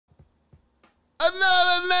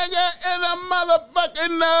Another nigga in the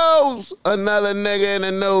motherfucking nose. Another nigga in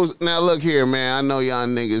the nose. Now look here, man. I know y'all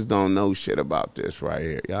niggas don't know shit about this right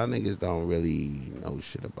here. Y'all niggas don't really know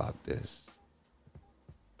shit about this.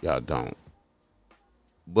 Y'all don't.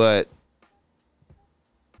 But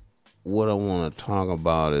what I want to talk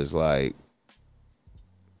about is like,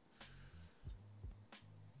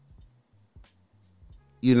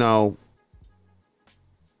 you know,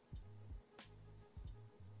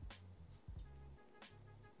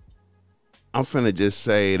 I'm finna just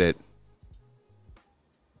say that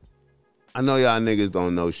I know y'all niggas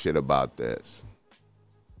don't know shit about this.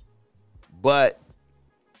 But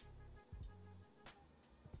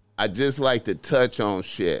I just like to touch on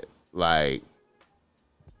shit, like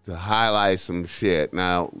to highlight some shit.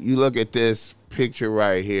 Now, you look at this picture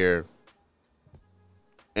right here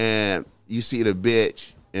and you see the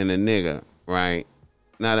bitch and the nigga, right?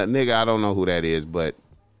 Now, the nigga, I don't know who that is, but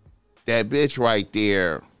that bitch right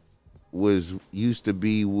there used to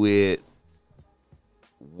be with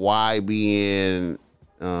YBN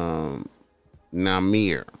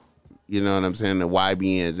Namir. You know what I'm saying? The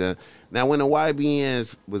YBNs. Now, when the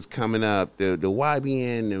YBNs was coming up, the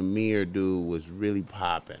YBN Namir dude was really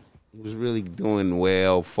popping. He was really doing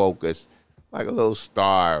well, focused, like a little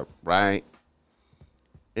star, right?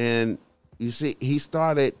 And you see, he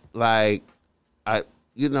started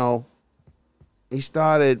he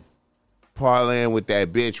started parlaying with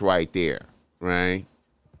that bitch right there, right?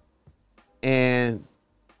 And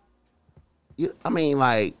I mean,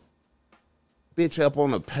 like, bitch up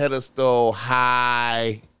on a pedestal,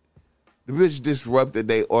 high. The bitch disrupted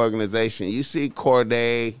their organization. You see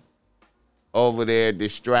Corday over there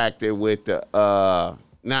distracted with the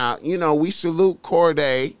now, you know, we salute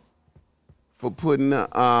Corday for putting the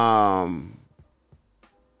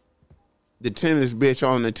tennis bitch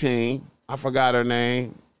on the team. I forgot her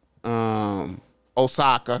name.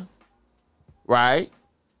 Osaka, right?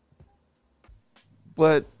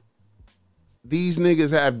 But these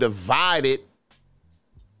niggas have divided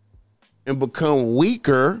and become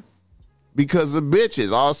weaker because of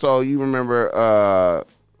bitches. Also, you remember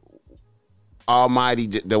Almighty,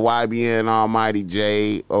 the YBN Almighty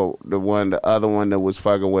J, or the other one that was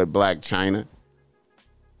fucking with Black China.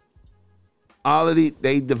 All of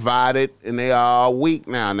they divided and they are all weak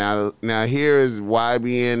now. Now here is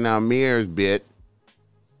YBN Amir's bit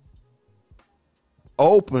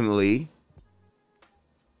openly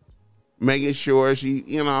making sure she,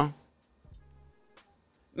 you know.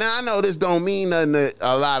 Now I know this don't mean nothing to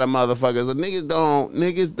a lot of motherfuckers. Niggas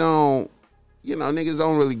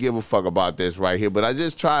don't really give a fuck about this right here. But I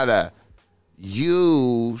just try to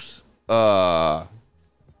use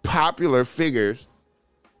popular figures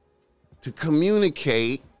to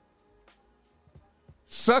communicate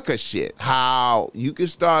sucker shit. How you can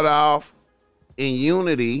start off in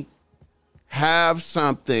unity, have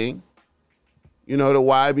something, you know, the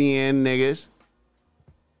YBN niggas,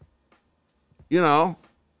 you know,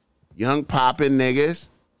 young poppin'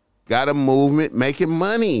 niggas, got a movement making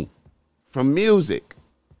money from music.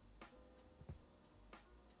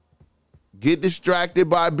 Get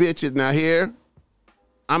distracted by bitches. Now here,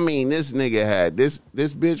 I mean, this nigga had this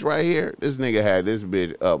bitch right here. This nigga had this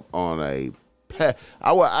bitch up on a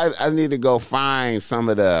I need to go find some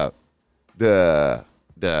of the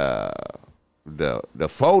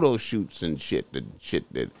photo shoots and shit, the shit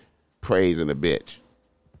that praising the bitch.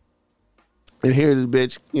 And here's this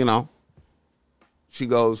bitch, you know, she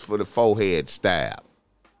goes for the forehead stab.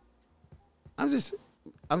 I'm just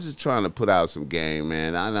trying to put out some game,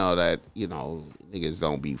 man. I know that, you know, niggas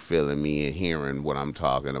don't be feeling me and hearing what I'm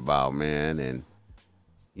talking about, man. And,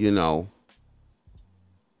 you know,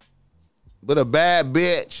 but a bad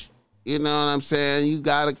bitch, you know what I'm saying? You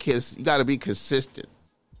gotta be consistent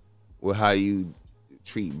with how you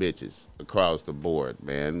treat bitches across the board,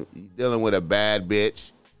 man. You dealing with a bad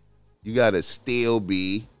bitch, you gotta still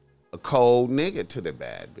be a cold nigga to the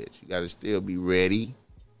bad bitch. You gotta still be ready.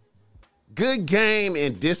 Good game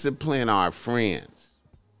and discipline are friends.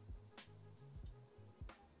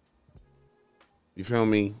 You feel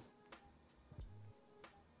me?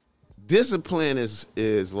 Discipline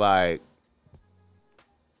is like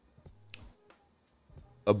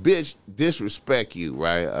a bitch disrespect you,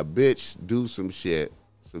 right? A bitch do some shit,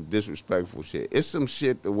 some disrespectful shit. It's some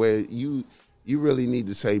shit the way you really need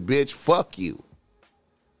to say, bitch, fuck you.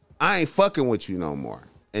 I ain't fucking with you no more.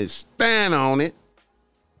 And stand on it.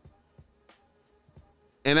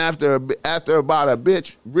 And after about a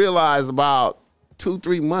bitch realize about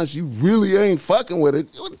 2-3 months you really ain't fucking with it,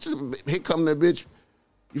 here come the bitch.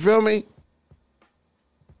 You feel me?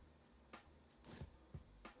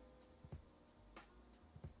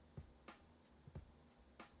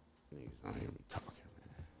 Niggas don't hear me talking,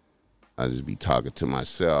 man. I just be talking to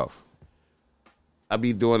myself. I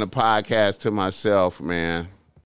be doing a podcast to myself, man.